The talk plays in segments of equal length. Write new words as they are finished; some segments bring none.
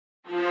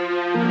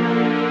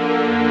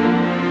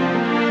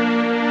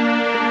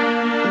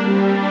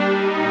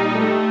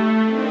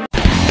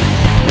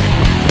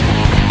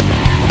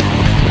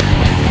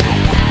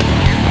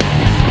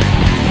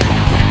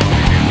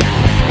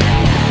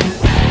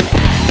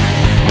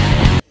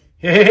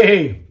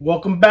Hey,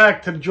 welcome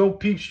back to the Joe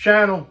Peeps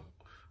channel.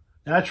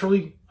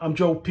 Naturally, I'm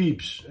Joe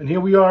Peeps, and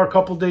here we are a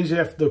couple days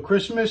after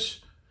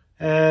Christmas,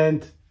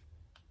 and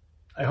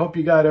I hope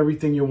you got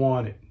everything you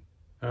wanted.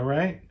 All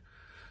right?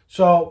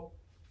 So,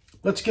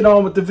 let's get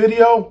on with the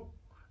video.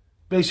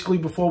 Basically,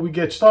 before we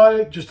get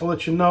started, just to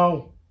let you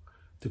know,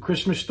 the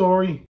Christmas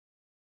story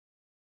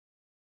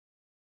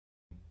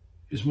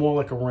is more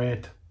like a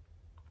rant.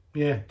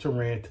 Yeah, it's a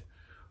rant.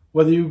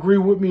 Whether you agree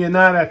with me or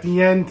not at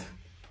the end,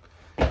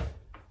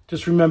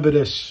 just remember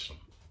this.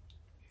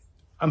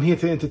 I'm here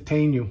to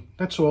entertain you.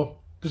 That's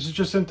all. This is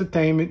just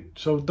entertainment.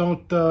 So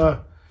don't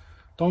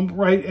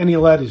write any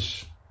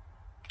letters,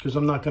 because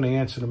I'm not going to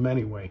answer them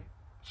anyway.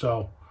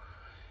 So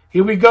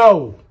here we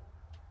go.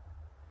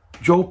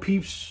 Joe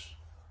Peeps'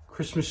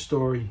 Christmas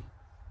story.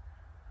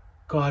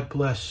 God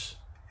bless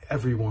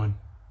everyone.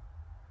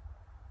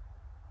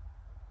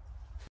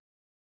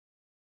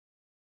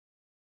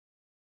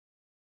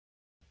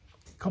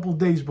 A couple of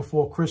days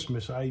before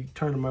Christmas, I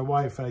turned to my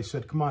wife and I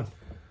said, come on,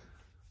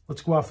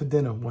 let's go out for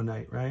dinner one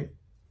night, right?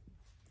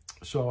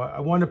 So I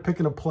wanted to pick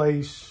in a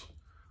place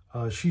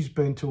she's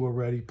been to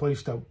already,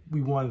 place that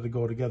we wanted to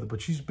go together,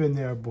 but she's been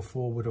there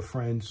before with her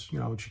friends, you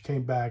know, and she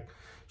came back.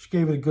 She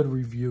gave it a good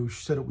review.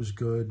 She said it was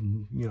good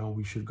and, you know,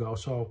 we should go.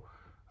 So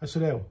I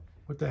said, hey,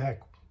 what the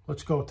heck?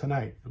 Let's go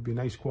tonight. It'll be a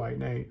nice, quiet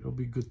night. It'll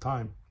be a good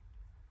time.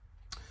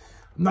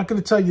 I'm not going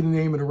to tell you the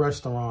name of the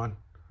restaurant,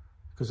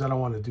 because I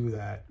don't want to do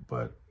that.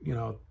 But, you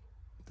know,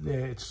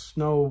 it's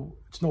no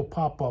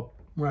pop-up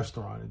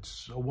restaurant.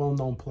 It's a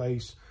well-known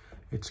place.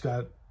 It's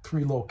got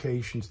 3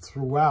 locations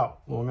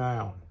throughout Long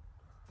Island,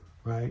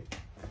 right?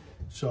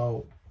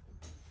 So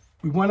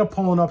we wound up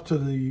pulling up to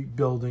the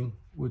building,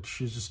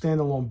 which is a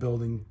standalone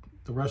building.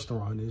 The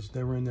restaurant is.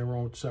 They were in their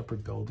own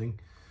separate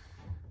building.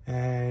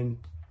 And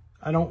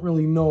I don't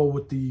really know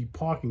what the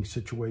parking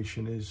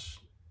situation is.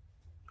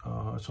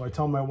 So I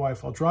tell my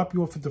wife, I'll drop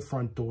you off at the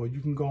front door. You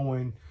can go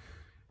in,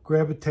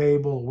 grab a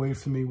table, wait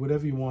for me,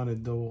 whatever you want to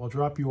do. I'll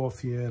drop you off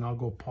here and I'll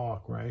go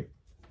park, right?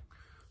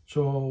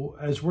 So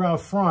as we're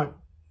out front,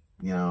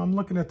 you know, I'm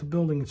looking at the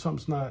building and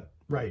something's not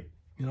right.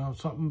 You know,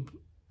 something,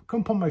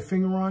 couldn't put my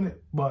finger on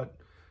it, but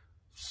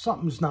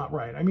something's not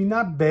right. I mean,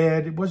 not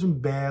bad. It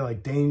wasn't bad,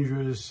 like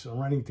dangerous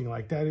or anything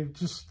like that. It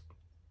just,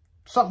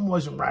 something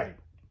wasn't right,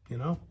 you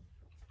know?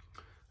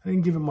 I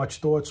didn't give it much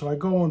thought, so I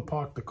go and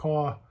park the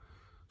car.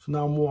 So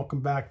now I'm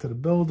walking back to the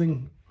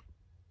building,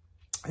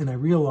 and I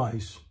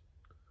realize,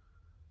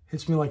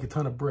 hits me like a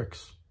ton of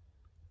bricks.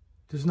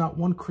 There's not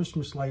one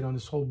Christmas light on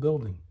this whole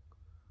building.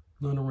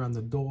 None around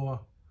the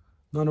door,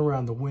 none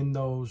around the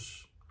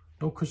windows,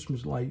 no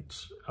Christmas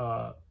lights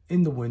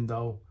in the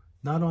window,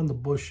 not on the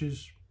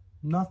bushes,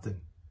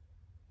 nothing,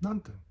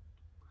 nothing.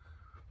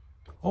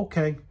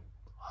 Okay,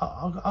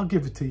 I'll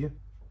give it to you.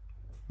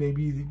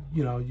 Maybe,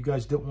 you know, you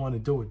guys didn't want to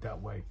do it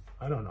that way.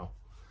 I don't know.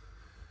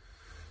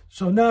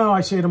 So now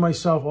I say to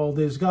myself, oh,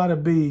 there's got to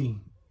be,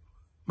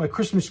 my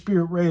Christmas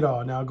spirit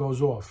radar now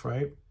goes off,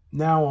 right?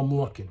 Now I'm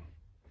looking.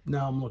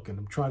 Now I'm looking.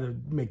 I'm trying to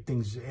make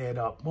things add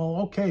up.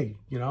 Well, okay,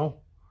 you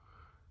know,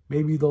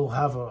 maybe they'll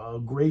have a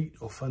great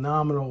or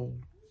phenomenal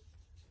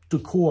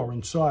decor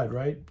inside,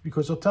 right?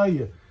 Because I'll tell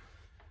you,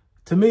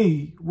 to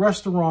me,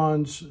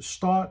 restaurants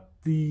start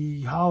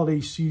the holiday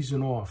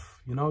season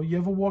off. You know, you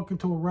ever walk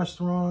into a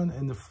restaurant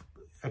and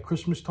at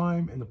Christmas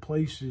time and the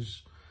place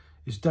is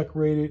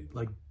decorated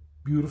like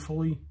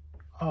beautifully?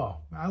 Oh,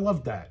 I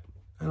love that.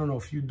 I don't know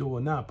if you do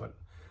or not, but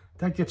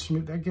that gets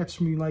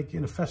me like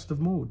in a festive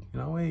mood. You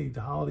know, hey,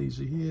 the holidays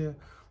are here.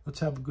 Let's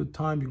have a good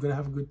time. You're going to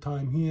have a good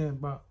time here,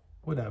 but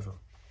whatever.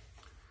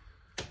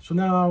 So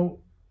now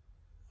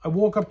I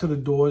walk up to the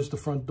doors, the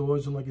front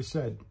doors, and like I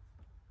said,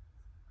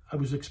 I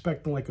was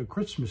expecting like a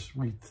Christmas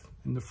wreath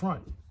in the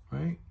front,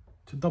 right?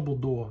 It's a double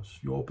doors.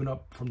 You open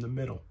up from the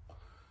middle,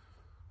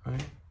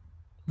 right?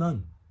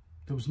 None.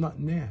 There was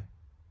nothing there.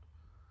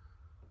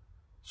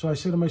 So I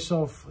said to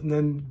myself, and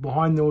then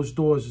behind those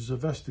doors is a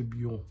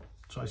vestibule.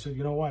 So I said,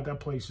 you know what? That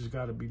place has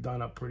got to be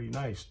done up pretty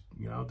nice.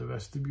 You know, the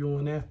vestibule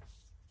in there.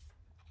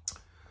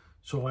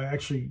 So I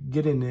actually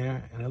get in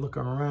there and I look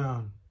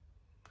around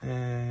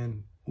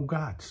and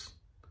Ugats.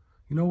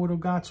 You know what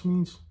Ugats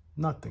means?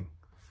 Nothing.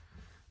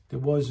 There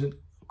wasn't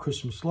a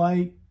Christmas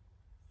light,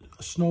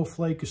 a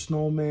snowflake, a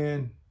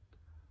snowman,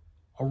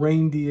 a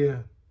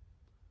reindeer,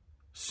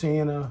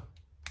 Santa,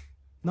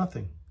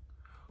 nothing.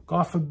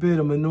 God forbid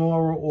a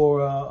menorah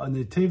or a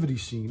nativity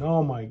scene.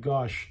 Oh my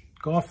gosh,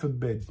 God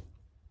forbid,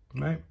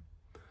 right?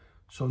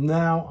 So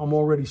now I'm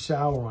already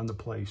sour on the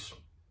place.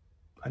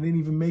 I didn't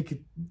even make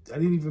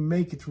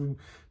it through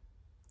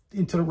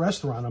into the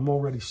restaurant. I'm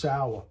already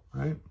sour,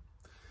 right?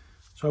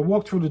 So I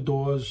walked through the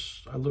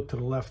doors. I looked to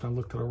the left and I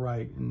looked to the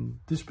right. And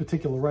this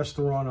particular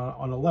restaurant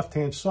on the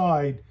left-hand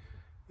side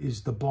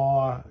is the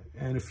bar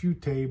and a few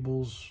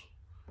tables.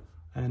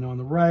 And on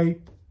the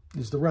right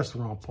is the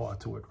restaurant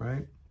part to it,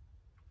 right?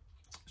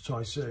 So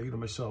I say to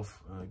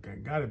myself,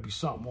 got to be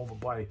something over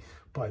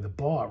by the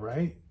bar,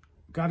 right?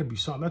 Got to be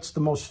something. That's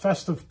the most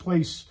festive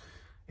place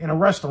in a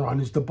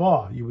restaurant is the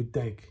bar, you would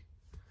think.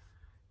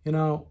 You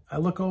know, I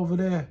look over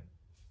there.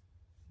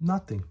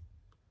 Nothing.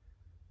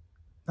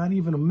 Not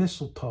even a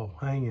mistletoe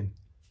hanging.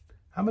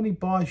 How many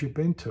bars you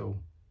been to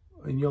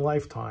in your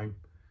lifetime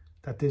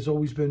that there's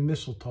always been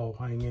mistletoe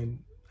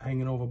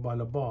hanging over by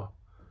the bar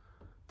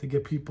to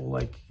get people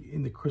like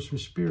in the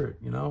Christmas spirit,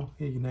 you know?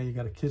 Hey, now you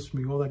got to kiss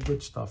me, all that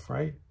good stuff,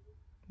 right?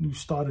 New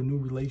start of new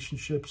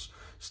relationships,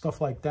 stuff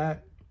like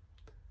that.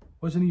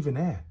 Wasn't even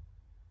there.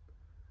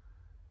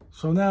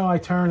 So now I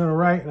turn to the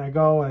right and I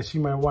go and I see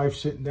my wife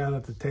sitting down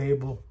at the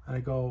table and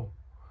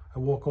I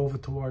walk over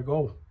to her, I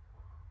go,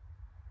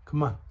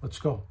 come on, let's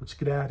go. Let's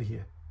get out of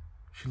here.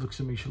 She looks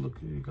at me,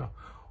 you go,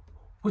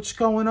 what's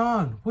going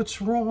on?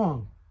 What's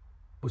wrong?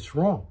 What's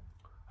wrong?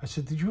 I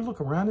said, did you look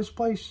around this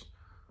place?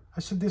 I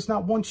said, there's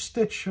not one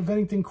stitch of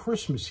anything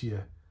Christmas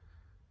here.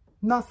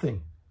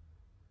 Nothing.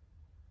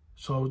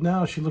 So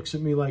now she looks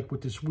at me like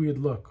with this weird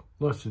look.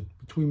 Listen,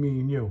 between me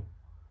and you,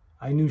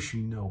 I knew she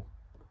knew.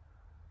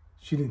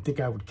 She didn't think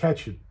I would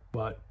catch it,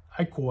 but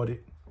I caught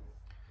it.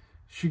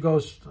 She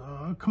goes,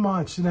 come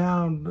on, sit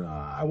down.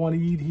 I want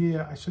to eat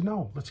here. I said,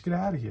 no, let's get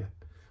out of here.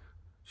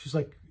 She's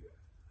like,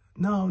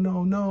 no,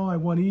 I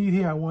want to eat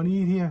here. I want to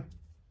eat here.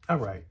 All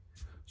right.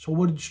 So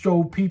what did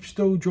Joe Peeps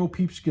do? Joe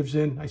Peeps gives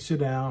in. I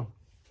sit down.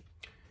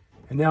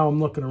 And now I'm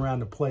looking around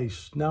the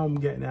place. Now I'm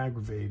getting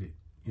aggravated,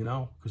 you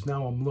know, because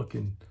now I'm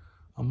looking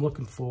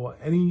for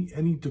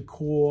any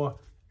decor,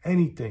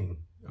 anything.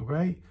 All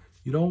right.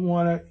 You don't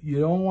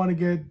want to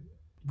get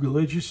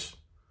religious.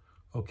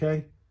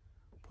 Okay.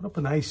 Put up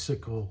an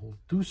icicle.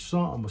 Do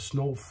something. A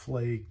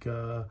snowflake.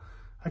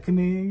 I can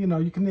name,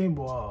 you can name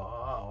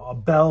a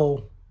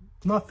bell.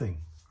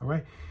 Nothing. All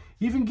right.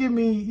 Even give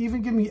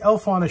me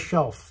Elf on a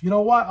Shelf. You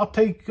know what? I'll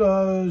take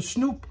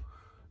Snoop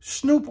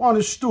on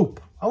a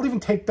stoop. I'll even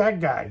take that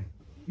guy.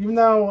 Even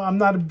though I'm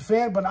not a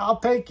fan, but I'll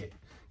take it.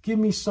 Give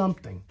me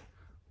something.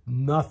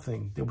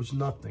 Nothing. There was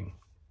nothing.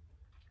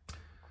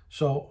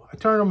 So I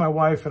turn to my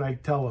wife and I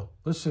tell her,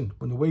 listen,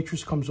 when the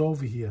waitress comes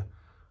over here,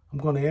 I'm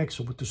going to ask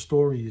her what the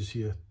story is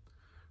here,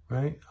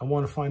 right? I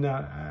want to find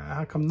out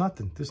how come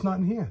nothing. There's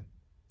nothing here.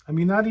 I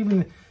mean, not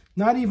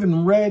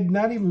even red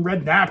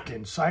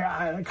napkins.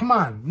 Come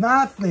on,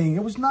 nothing.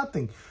 It was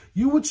nothing.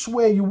 You would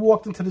swear you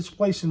walked into this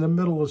place in the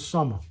middle of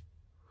summer.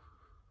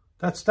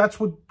 That's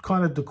what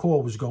kind of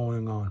decor was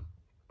going on.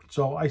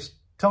 So I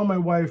tell my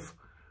wife,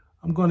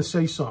 I'm going to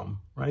say something,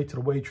 right, to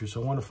the waitress. I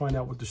want to find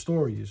out what the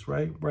story is,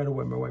 right? Right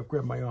away, my wife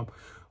grabbed my arm.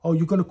 Oh,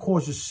 you're going to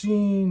cause a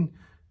scene.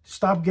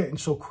 Stop getting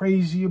so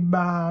crazy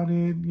about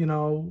it. You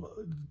know,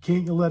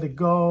 can't you let it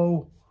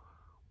go?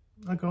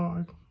 I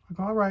go,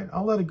 all right,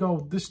 I'll let it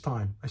go this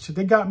time. I said,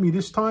 they got me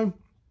this time.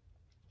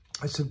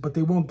 I said, but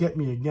they won't get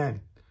me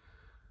again.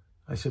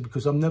 I said,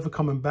 because I'm never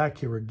coming back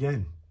here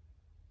again.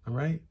 All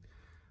right?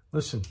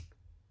 Listen,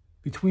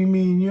 between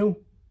me and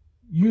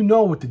you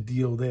know what the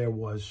deal there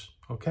was,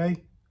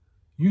 okay?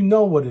 You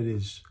know what it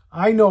is.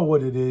 I know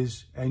what it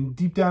is. And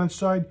deep down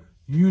inside,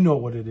 you know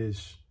what it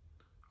is,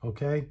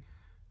 okay?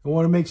 I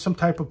want to make some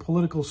type of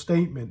political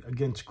statement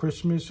against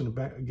Christmas and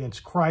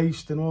against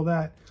Christ and all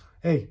that.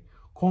 Hey,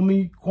 call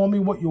me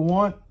what you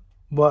want,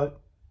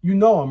 but you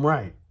know I'm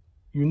right.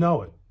 You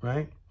know it,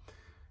 right?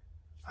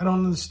 I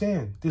don't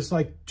understand. There's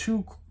like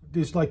two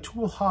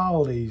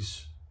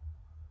holidays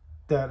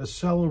that are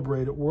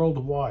celebrated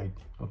worldwide,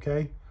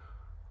 okay?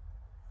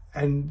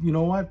 And you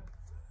know what?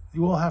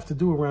 You all have to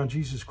do around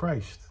Jesus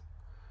Christ.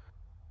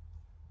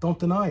 Don't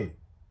deny it.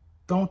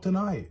 Don't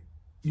deny it.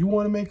 You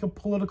want to make a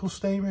political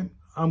statement?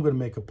 I'm going to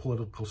make a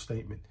political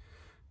statement.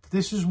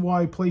 This is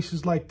why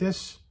places like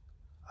this,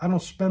 I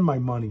don't spend my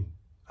money.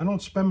 I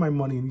don't spend my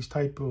money in these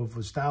type of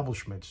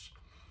establishments.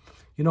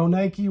 You know,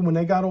 Nike, when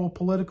they got all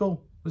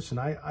political, listen,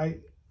 I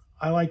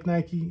like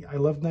Nike. I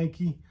love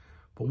Nike.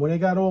 But when they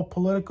got all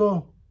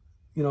political,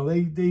 you know,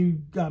 they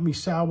got me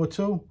sour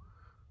too.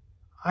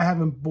 I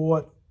haven't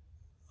bought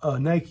a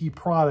Nike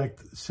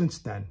product since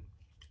then.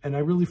 And I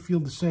really feel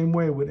the same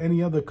way with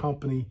any other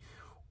company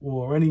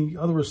or any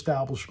other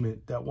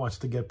establishment that wants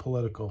to get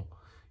political.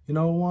 You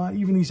know,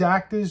 even these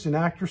actors and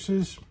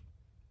actresses,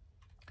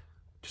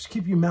 just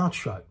keep your mouth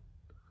shut,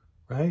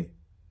 right?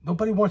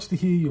 Nobody wants to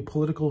hear your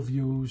political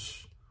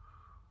views,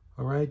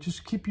 all right?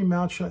 Just keep your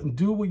mouth shut and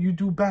do what you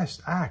do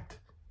best. Act.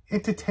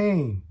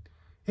 Entertain.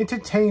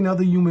 Entertain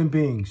other human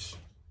beings.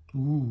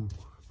 Ooh,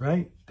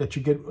 right? That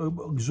you get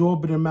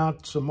exorbitant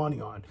amounts of money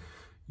on.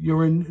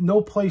 You're in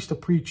no place to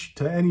preach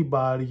to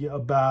anybody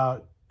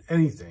about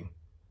anything.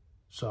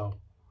 So,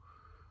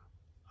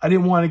 I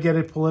didn't want to get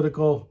it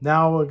political.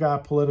 Now I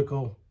got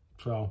political.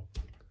 So,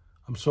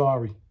 I'm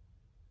sorry.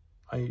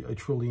 I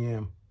truly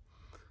am.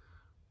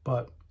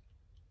 But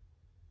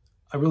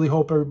I really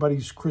hope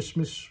everybody's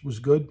Christmas was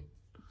good.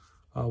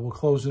 We're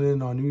closing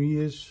in on New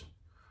Year's.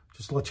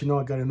 Just to let you know,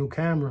 I got a new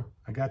camera.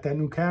 I got that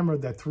new camera,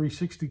 that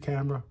 360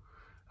 camera.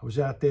 I was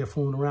out there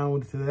fooling around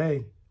with it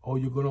today. Oh,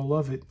 you're going to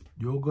love it.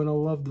 You're going to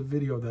love the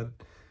video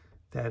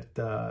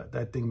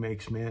that thing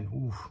makes, man.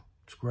 Oof,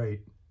 it's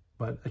great.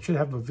 But I should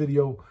have a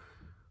video,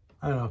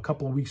 I don't know, a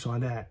couple of weeks on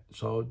that.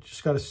 So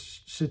just got to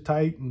sit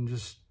tight and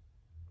just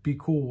be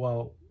cool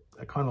while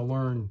I kind of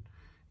learn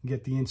and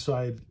get the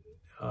inside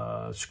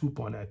scoop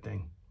on that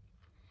thing.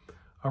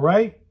 All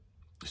right?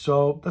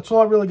 So that's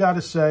all I really got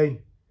to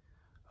say.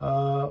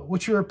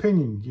 What's your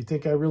opinion? Do you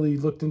think I really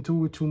looked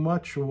into it too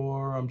much,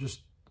 or I'm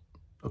just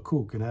a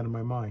kook and out of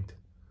my mind?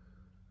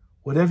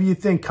 Whatever you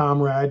think,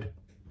 comrade.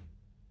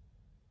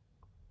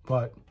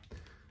 But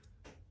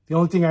the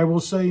only thing I will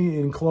say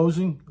in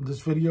closing of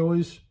this video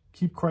is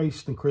keep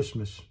Christ in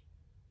Christmas.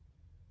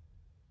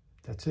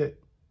 That's it.